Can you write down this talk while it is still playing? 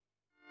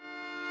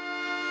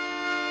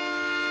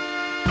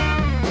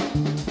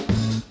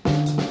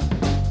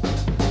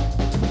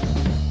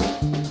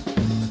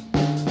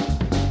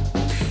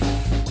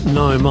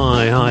No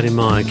mai, haere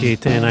mai, ki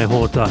tēnei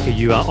hōtaka.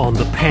 You are on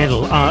the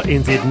panel,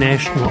 RNZ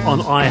National, on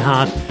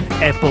iHeart,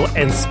 Apple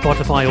and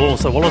Spotify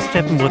also. Wallace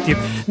Chapman with you.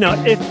 Now,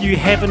 if you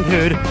haven't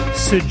heard,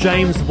 Sir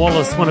James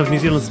Wallace, one of New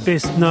Zealand's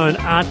best-known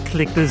art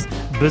collectors,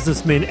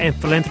 businessmen and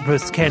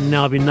philanthropists, can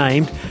now be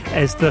named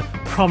as the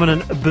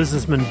prominent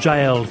businessman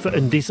jailed for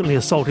indecently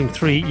assaulting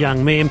 3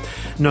 young men.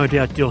 No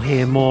doubt you'll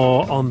hear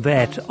more on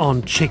that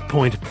on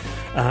Checkpoint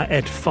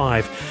at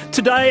 5.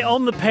 Today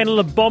on the panel,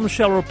 a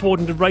bombshell report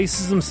into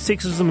racism,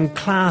 sexism and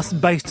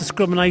class-based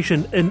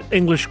discrimination in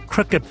English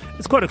cricket.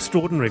 It's quite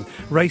extraordinary.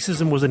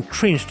 Racism was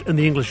entrenched in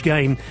the English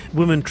game.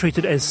 Women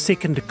treated as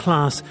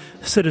second-class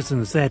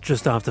citizens. That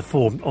just after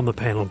 4 on the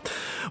panel.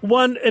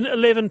 1 in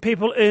 11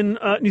 people in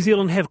New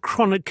Zealand have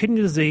chronic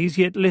kidney disease,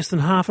 yet less than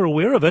half are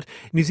aware of it.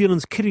 New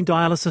Zealand's kidney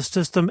dialysis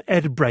system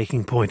at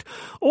breaking point.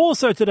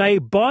 Also today,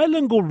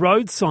 bilingual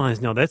road signs.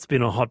 Now that's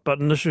been a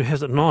hot-button issue,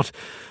 has it not?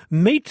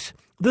 Meet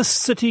the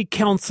City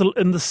Council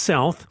in the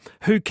South,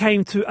 who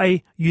came to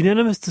a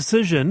unanimous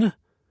decision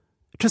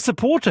to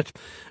support it.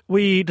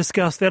 We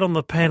discussed that on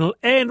the panel.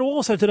 And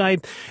also today,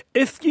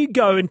 if you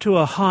go into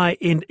a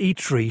high-end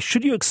eatery,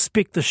 should you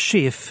expect the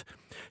chef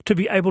to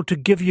be able to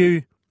give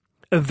you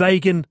a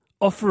vegan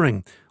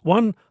offering?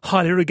 One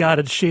highly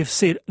regarded chef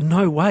said,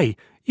 "No way,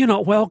 you're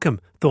not welcome."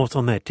 Thoughts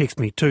on that? Text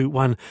me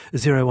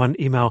 2101,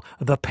 email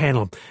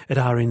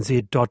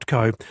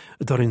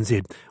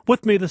thepanel@rnz.co.nz.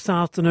 With me this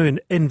afternoon,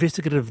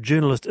 investigative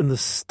journalist in the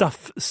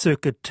Stuff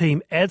Circuit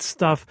team at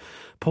Stuff,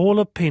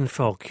 Paula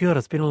Penfold. Kia ora,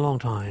 it's been a long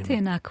time.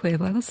 Tēnā koe,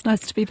 Wallace.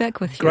 Nice to be back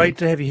with you. Great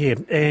to have you here.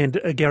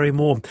 And Garry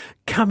Moore,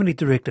 company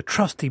director,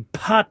 trusty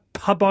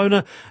pub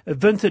owner, a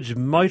vintage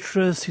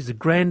motorist. He's a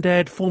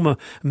granddad, former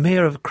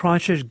mayor of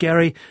Christchurch.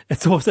 Garry,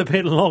 it's also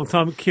been a long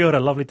time. Kia ora,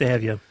 lovely to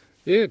have you.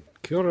 Yeah,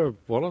 kia ora,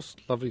 Wallace.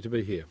 Lovely to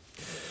be here.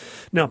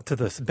 Now to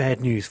this,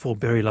 bad news for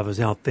berry lovers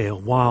out there.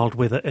 Wild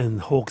weather in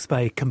Hawke's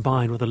Bay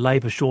combined with a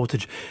labour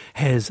shortage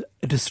has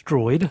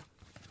destroyed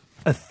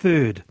a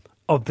third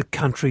of the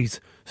country's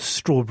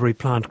strawberry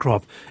plant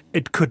crop.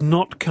 It could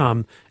not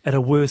come at a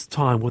worse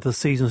time, with the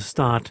season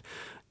set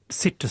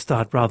to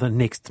start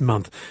next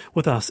month.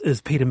 With us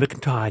is Peter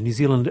McIntyre, New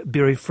Zealand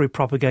Berry Fruit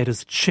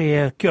Propagators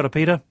Chair. Kia ora,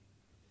 Peter.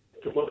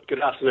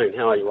 Good afternoon.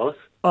 How are you, Wallace?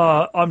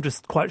 I'm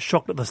just quite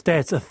shocked at the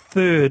stats. A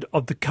third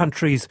of the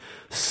country's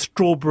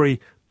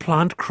strawberry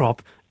plant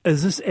crop.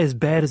 Is this as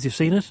bad as you've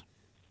seen it?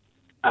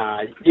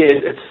 Yeah,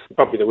 it's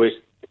probably the worst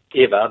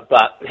ever.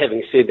 But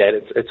having said that,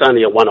 it's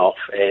only a one-off,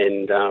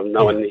 and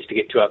no one needs to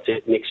get too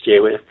upset next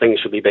year when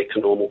things should be back to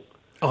normal.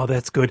 Oh,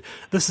 that's good.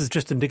 This is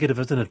just indicative,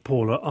 isn't it,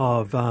 Paula,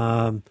 of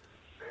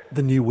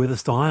the new weather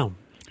style?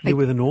 New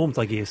weather norms,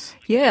 I guess.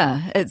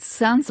 Yeah, it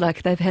sounds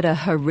like they've had a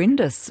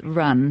horrendous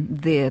run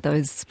there,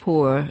 those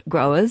poor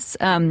growers.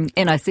 And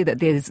I see that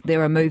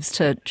there are moves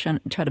to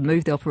try to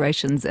move the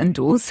operations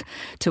indoors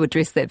to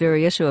address that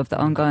very issue of the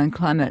ongoing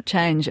climate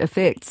change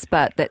effects.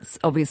 But that's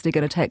obviously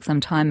going to take some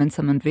time and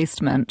some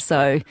investment.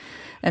 So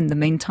in the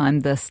meantime,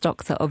 the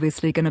stocks are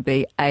obviously going to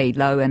be A,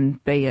 low,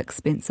 and B,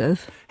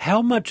 expensive.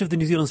 How much of the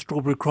New Zealand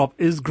strawberry crop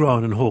is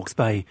grown in Hawke's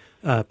Bay,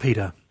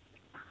 Peter?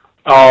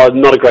 Oh,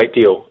 not a great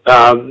deal.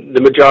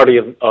 The majority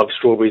of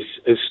strawberries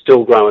is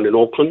still grown in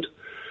Auckland.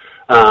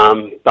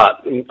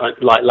 But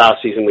like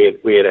last season,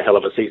 we had a hell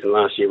of a season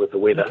last year with the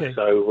weather. Okay.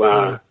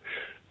 So,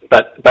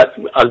 but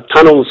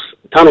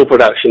tunnel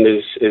production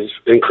is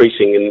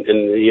increasing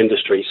in the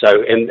industry.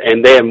 So,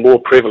 and they're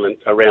more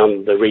prevalent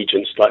around the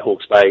regions like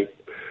Hawke's Bay,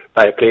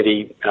 Bay of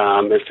Plenty,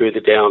 and further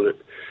down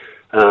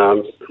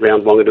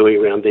around Wanganui,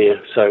 around there.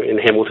 So in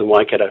Hamilton,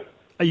 Waikato.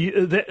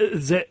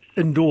 Is that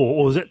indoor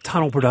or is that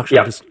tunnel production?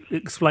 Yeah. Just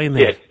explain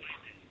that.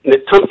 Yeah.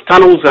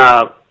 Tunnels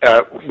are,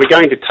 we're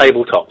going to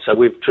tabletop. So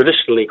we've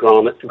traditionally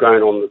grown on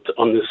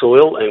the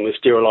soil, and we've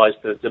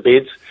sterilised the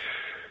beds.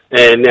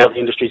 And now the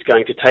industry's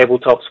going to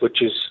tabletops,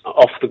 which is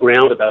off the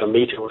ground, about a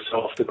metre or so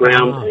off the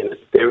ground. And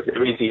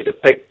they're easier to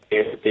pick.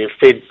 They're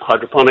fed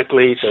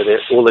hydroponically, so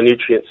that all the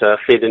nutrients are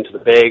fed into the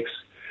bags.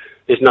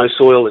 There's no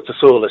soil; it's a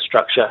soilless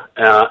structure,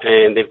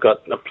 and they've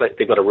got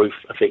a roof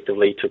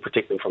effectively to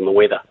protect them from the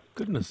weather.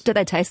 Goodness. Do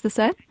they taste the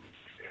same?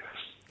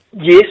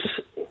 Yes,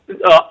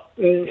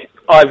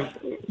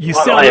 You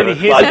sound really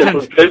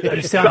hesitant.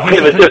 You sound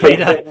hesitant,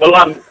 Peter. Well,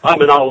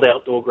 I'm an old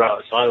outdoor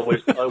grower, so I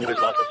always like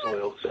the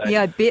soil. So.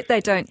 Yeah, I bet they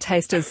don't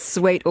taste as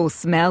sweet or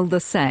smell the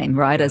same,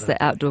 right, as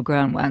the outdoor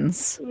grown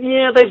ones.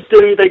 Yeah, they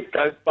do.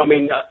 I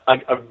mean,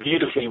 a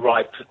beautifully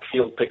ripe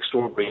field-picked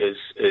strawberry is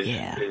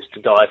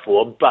to die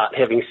for. But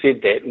having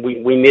said that,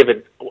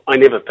 I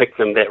never pick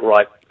them that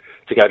ripe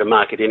to go to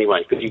market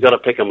anyway, because you've got to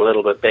pick them a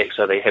little bit back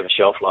so they have a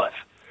shelf life.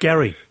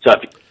 Garry. So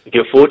if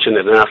you're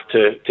fortunate enough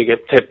to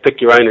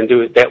pick your own and do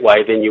it that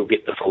way, then you'll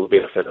get the full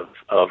benefit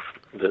of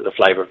the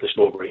flavour of the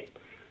strawberry.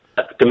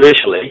 But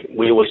commercially,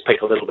 we always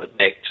pick a little bit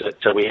back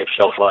so we have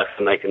shelf life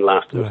and they can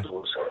last in the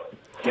stores.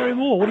 Garry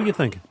Moore, what do you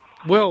think?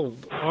 Well,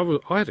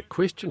 I had a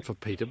question for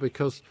Peter,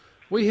 because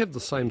we have the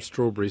same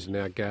strawberries in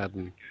our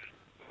garden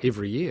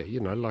every year. You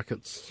know, like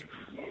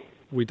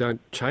we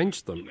don't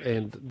change them,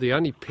 and the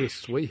only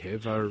pests we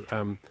have are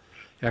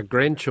our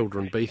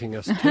grandchildren beating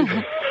us to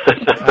them.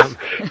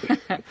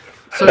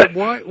 So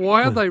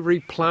why are they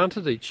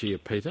replanted each year,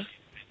 Peter?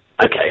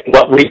 Okay,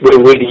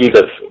 where do you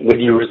live? Where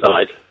do you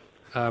reside?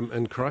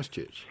 In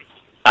Christchurch.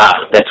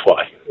 That's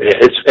why. Yeah,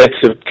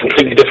 it's a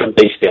completely different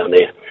beast down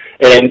there.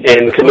 And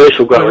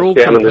commercial growers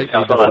down in the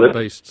South Island.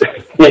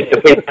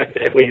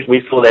 Yeah,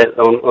 we saw that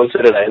on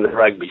Saturday in the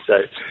rugby,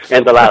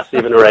 and the last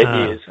 7 or 8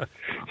 years.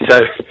 So,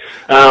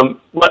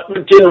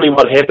 generally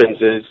what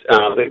happens is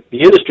the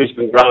industry's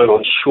been growing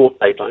on short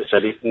day plants. So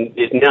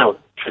there's now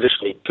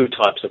traditionally 2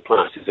 types of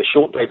plants. There's a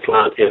short day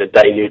plant and a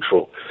day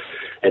neutral.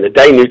 And the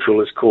day neutral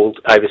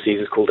overseas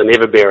is called an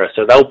everbearer.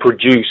 So they'll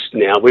produce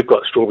now, we've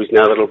got strawberries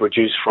now that'll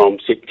produce from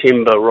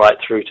September right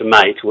through to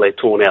May till they're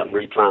torn out and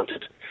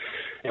replanted.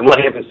 And what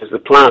happens is the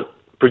plant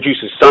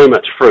produces so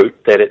much fruit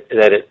that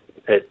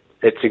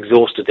it's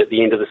exhausted at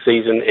the end of the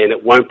season, and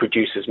it won't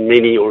produce as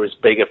many or as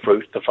big a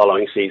fruit the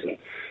following season.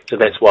 So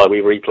that's why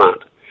we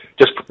replant,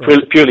 just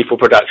purely for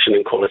production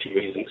and quality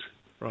reasons.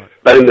 Right.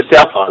 But in the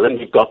South Island,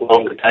 you've got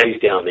longer days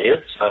down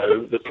there,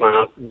 so the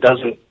plant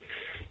doesn't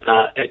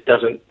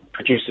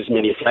produce as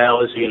many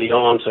flowers early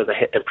on, so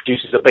it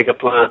produces a bigger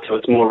plant, so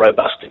it's more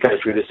robust to go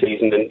through the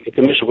season. And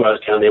commercial growers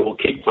down there will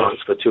keep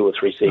plants for 2 or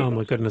 3 seasons. Oh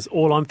my goodness!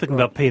 All I'm thinking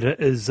about, Peter,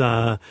 is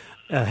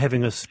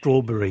having a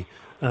strawberry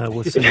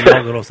with some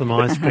yogurt or some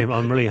ice cream.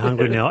 I'm really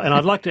hungry now, and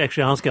I'd like to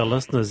actually ask our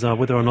listeners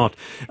whether or not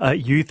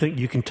you think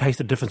you can taste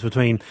the difference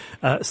between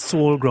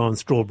soil-grown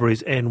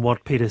strawberries and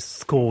what Peter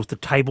calls the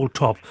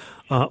tabletop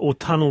or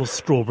tunnel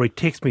strawberry.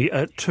 Text me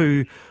at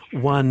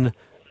 2101.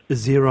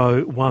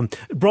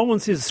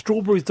 Bronwyn says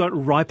strawberries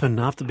don't ripen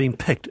after being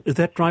picked. Is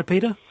that right,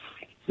 Peter?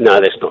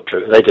 No, that's not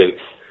true. They do.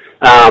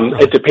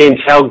 It depends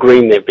how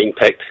green they've been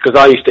picked, because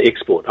I used to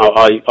export.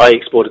 I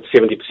exported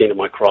 70% of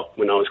my crop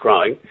when I was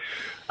growing,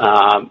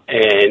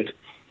 and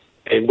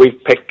we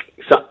picked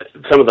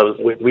some of those.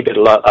 We did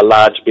a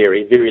large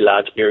berry, very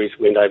large berries,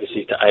 went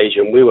overseas to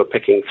Asia, and we were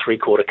picking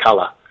 3/4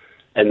 colour,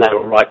 and they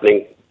were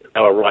ripening. They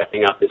were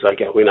ripening up as I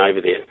went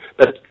over there.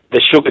 But the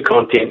sugar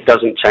content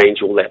doesn't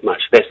change all that much.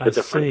 That's the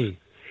difference. See.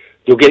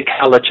 You'll get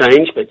colour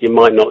change, but you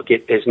might not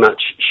get as much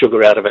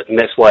sugar out of it, and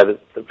that's why the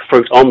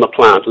fruit on the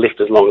plant,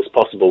 left as long as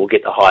possible, will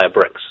get the higher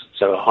bricks,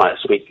 so a higher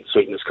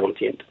sweetness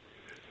content.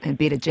 And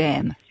better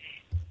jam.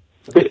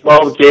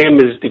 Well, jam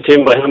is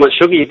determined by how much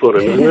sugar you put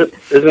in, isn't it?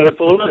 Isn't it,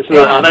 Paula?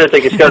 I don't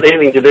think it's got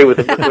anything to do with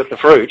the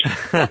fruit.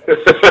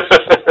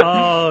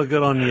 Oh,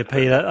 good on you,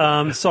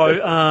 Peter.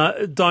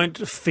 So don't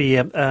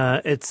fear.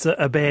 It's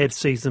a bad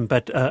season,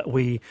 but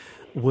we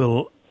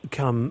will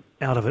come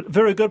out of it.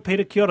 Very good,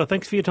 Peter. Kia ora.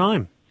 Thanks for your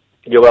time.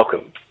 You're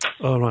welcome.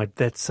 All right,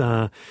 that's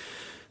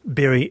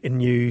berry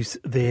news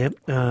there.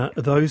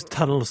 Those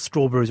tunnel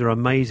strawberries are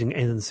amazing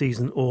and in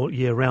season all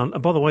year round.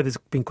 And by the way, there's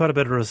been quite a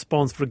bit of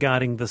response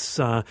regarding this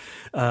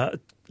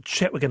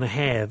chat we're going to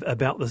have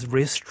about this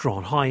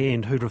restaurant,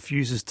 high-end, who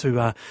refuses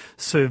to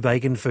serve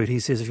vegan food. He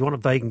says, if you want a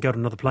vegan, go to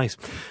another place.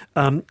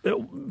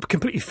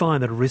 Completely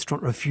fine that a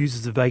restaurant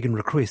refuses a vegan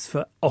request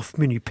for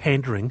off-menu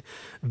pandering.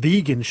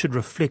 Vegans should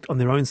reflect on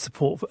their own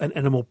support for an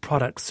animal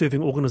product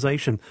serving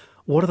organisation.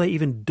 What are they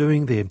even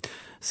doing there,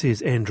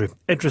 says Andrew.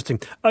 Interesting.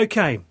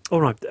 Okay,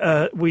 all right.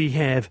 We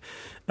have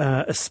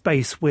a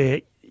space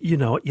where you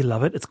know it, you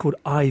love it. It's called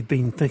I've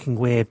Been Thinking,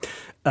 where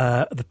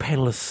the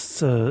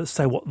panellists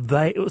say what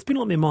it's been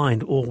on their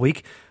mind all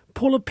week.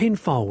 Paula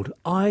Penfold,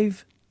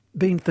 I've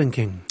been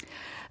thinking.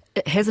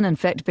 It hasn't, in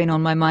fact, been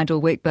on my mind all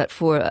week, but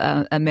for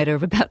a matter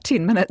of about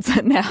 10 minutes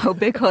now,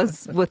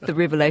 because with the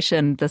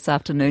revelation this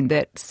afternoon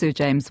that Sir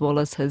James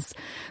Wallace has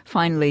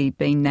finally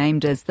been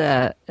named as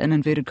the, in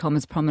inverted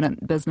commas,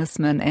 prominent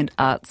businessman and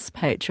arts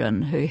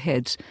patron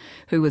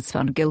who was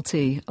found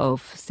guilty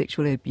of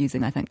sexually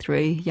abusing, I think,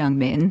 3 young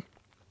men.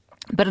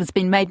 But it's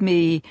been making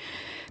me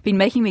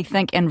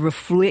think and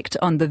reflect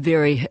on the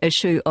very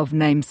issue of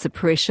name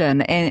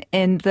suppression and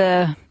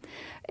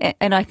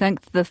I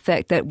think the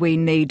fact that we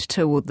need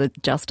to, or the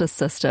justice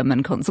system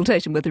in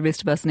consultation with the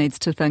rest of us, needs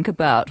to think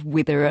about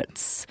whether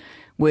it's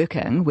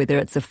working, whether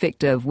it's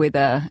effective,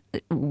 whether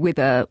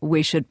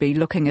we should be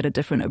looking at a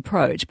different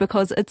approach,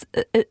 because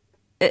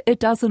it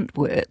doesn't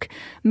work.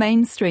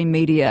 Mainstream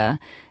media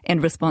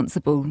and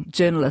responsible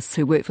journalists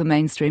who work for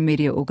mainstream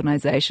media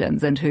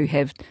organisations and who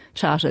have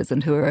charters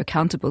and who are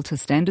accountable to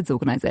standards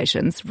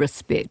organisations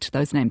respect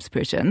those name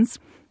suppressions.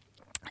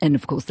 And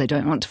of course, they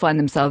don't want to find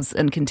themselves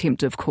in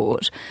contempt of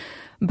court.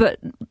 But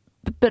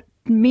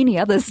many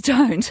others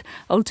don't.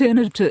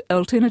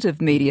 Alternative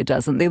media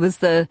doesn't. There was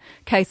the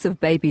case of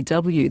Baby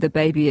W, the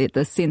baby at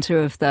the centre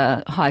of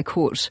the High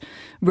Court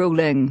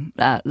ruling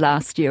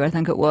last year, I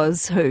think it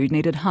was, who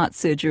needed heart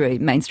surgery.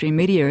 Mainstream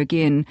media,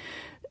 again,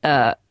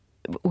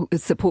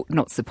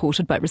 not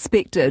supported but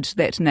respected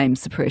that name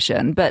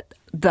suppression, but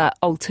the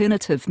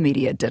alternative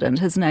media didn't.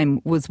 His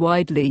name was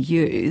widely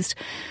used.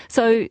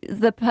 So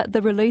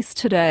the release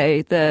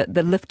today,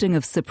 the lifting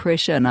of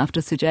suppression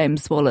after Sir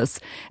James Wallace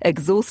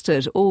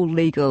exhausted all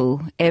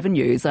legal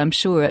avenues, I'm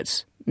sure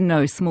at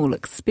no small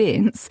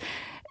expense,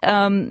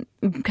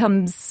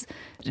 comes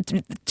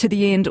to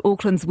the end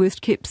Auckland's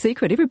worst kept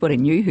secret. Everybody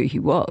knew who he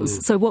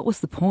was. So what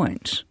was the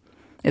point?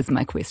 is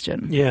my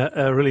question. Yeah,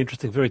 really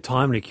interesting, very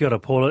timely. Kia ora,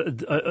 Paula.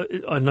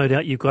 I no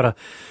doubt you've got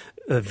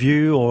a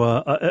view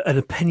or an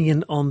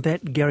opinion on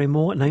that, Garry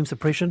Moore, name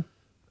suppression?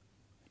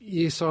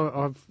 Yes,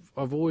 I've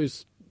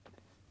always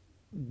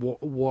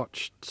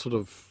watched sort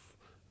of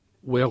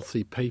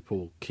wealthy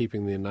people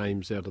keeping their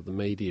names out of the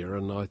media,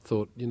 and I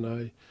thought,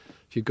 if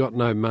you've got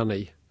no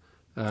money,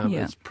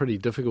 it's pretty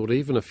difficult,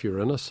 even if you're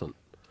innocent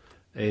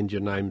and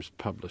your name's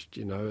published.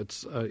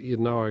 It's I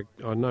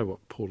know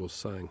what Paula's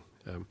saying.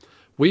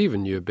 We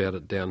even knew about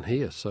it down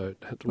here, so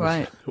it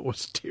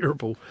was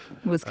terrible.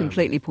 It was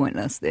completely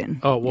pointless then.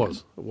 Oh, it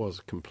was. Yeah. It was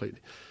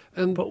completely.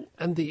 And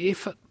the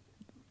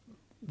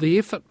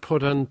effort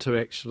put into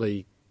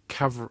actually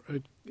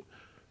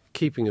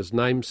keeping his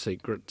name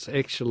secrets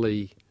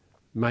actually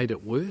made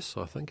it worse,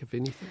 I think, if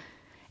anything.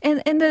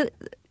 And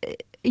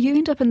you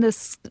end up in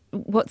this,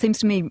 what seems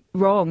to me,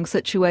 wrong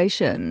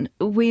situation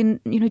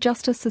when,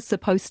 justice is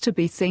supposed to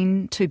be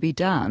seen to be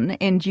done,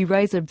 and you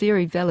raise a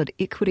very valid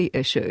equity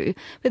issue,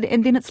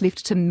 and then it's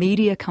left to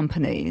media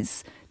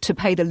companies to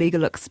pay the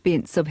legal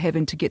expense of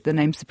having to get the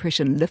name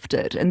suppression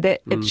lifted, and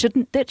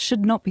that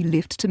should not be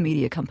left to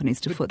media companies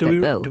to foot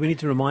that bill. Do we need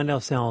to remind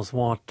ourselves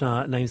what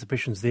name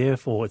suppression's there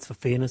for? It's for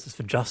fairness, it's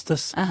for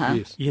justice.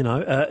 Yes.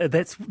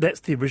 That's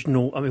the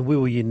original. I mean, we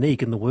were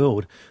unique in the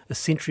world a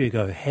century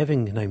ago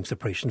having name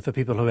suppression for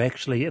people who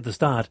actually at the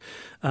start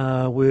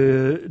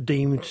were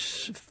deemed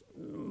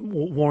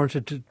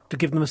warranted to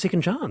give them a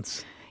second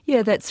chance.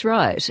 Yeah, that's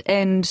right.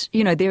 And,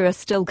 there are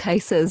still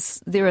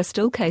cases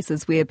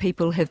where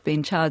people have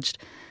been charged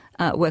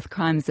with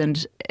crimes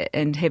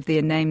and have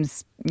their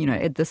names,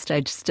 at this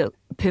stage still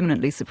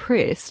permanently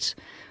suppressed,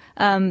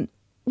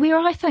 where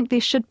I think there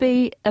should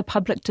be a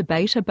public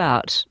debate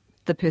about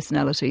the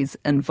personalities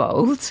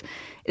involved.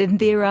 And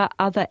there are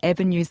other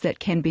avenues that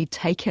can be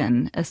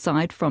taken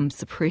aside from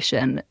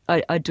suppression.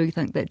 I do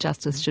think that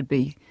justice should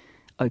be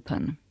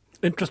open.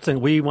 Interesting.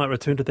 We might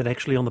return to that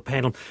actually on the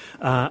panel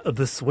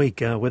this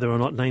week, whether or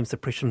not name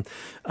suppression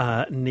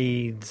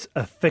needs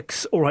a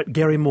fix. All right,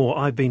 Garry Moore,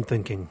 I've been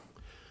thinking.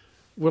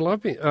 Well,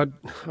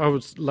 I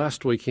was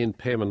last weekend.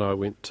 Pam and I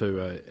went to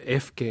an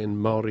Afghan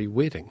Māori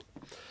wedding,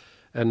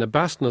 and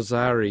Abbas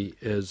Nazari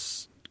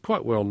is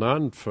quite well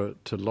known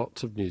to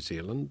lots of New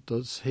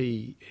Zealanders.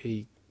 He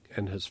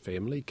and his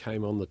family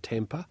came on the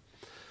Tampa,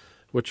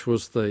 which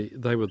was they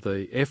were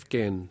the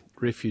Afghan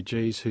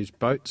refugees whose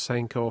boat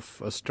sank off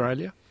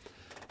Australia.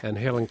 And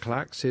Helen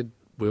Clark said,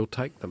 "We'll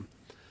take them."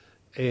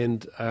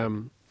 And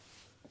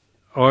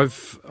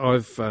I've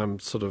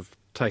sort of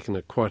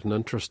taken quite an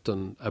interest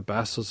in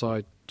Abbas, as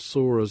I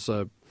saw as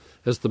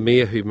the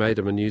mayor who made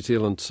him a New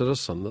Zealand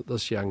citizen, that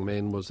this young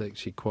man was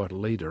actually quite a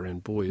leader,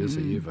 and boy, is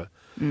he ever.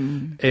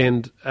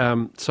 And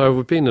so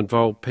we've been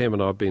involved, Pam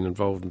and I have been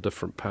involved in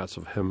different parts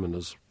of him and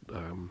his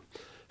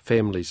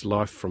family's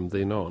life from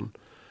then on.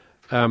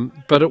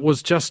 But it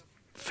was just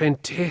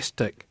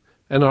fantastic.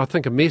 And I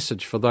think a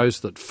message for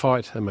those that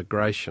fight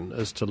immigration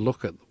is to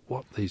look at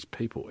what these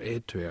people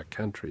add to our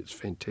country. It's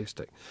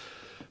fantastic.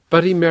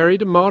 But he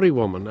married a Māori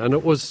woman, and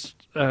it was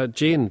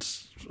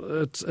Jen's.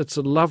 It's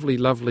a lovely,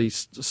 lovely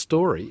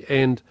story.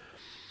 And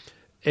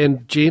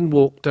Jen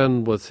walked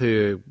in with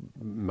her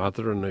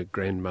mother and her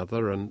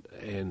grandmother and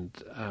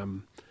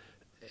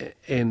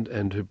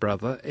her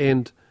brother,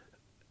 and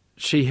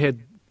she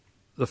had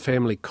the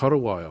family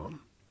korowai on.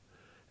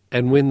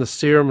 And when the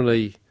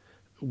ceremony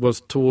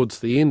was towards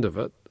the end of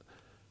it,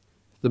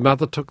 the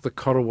mother took the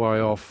korowai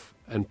off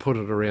and put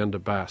it around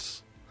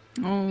Abbas.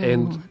 Oh,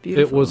 and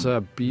beautiful. It was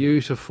a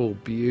beautiful,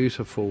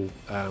 beautiful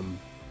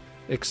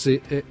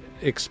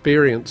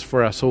experience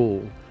for us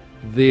all.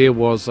 There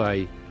was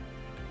a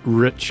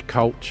rich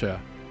culture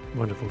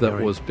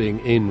that was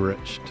being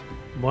enriched.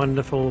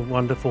 Wonderful,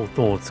 wonderful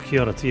thoughts.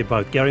 Kia ora to you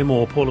both. Garry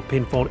Moore, Paula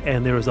Penfold,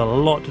 and there is a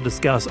lot to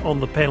discuss on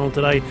the panel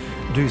today.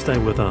 Do stay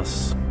with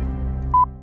us.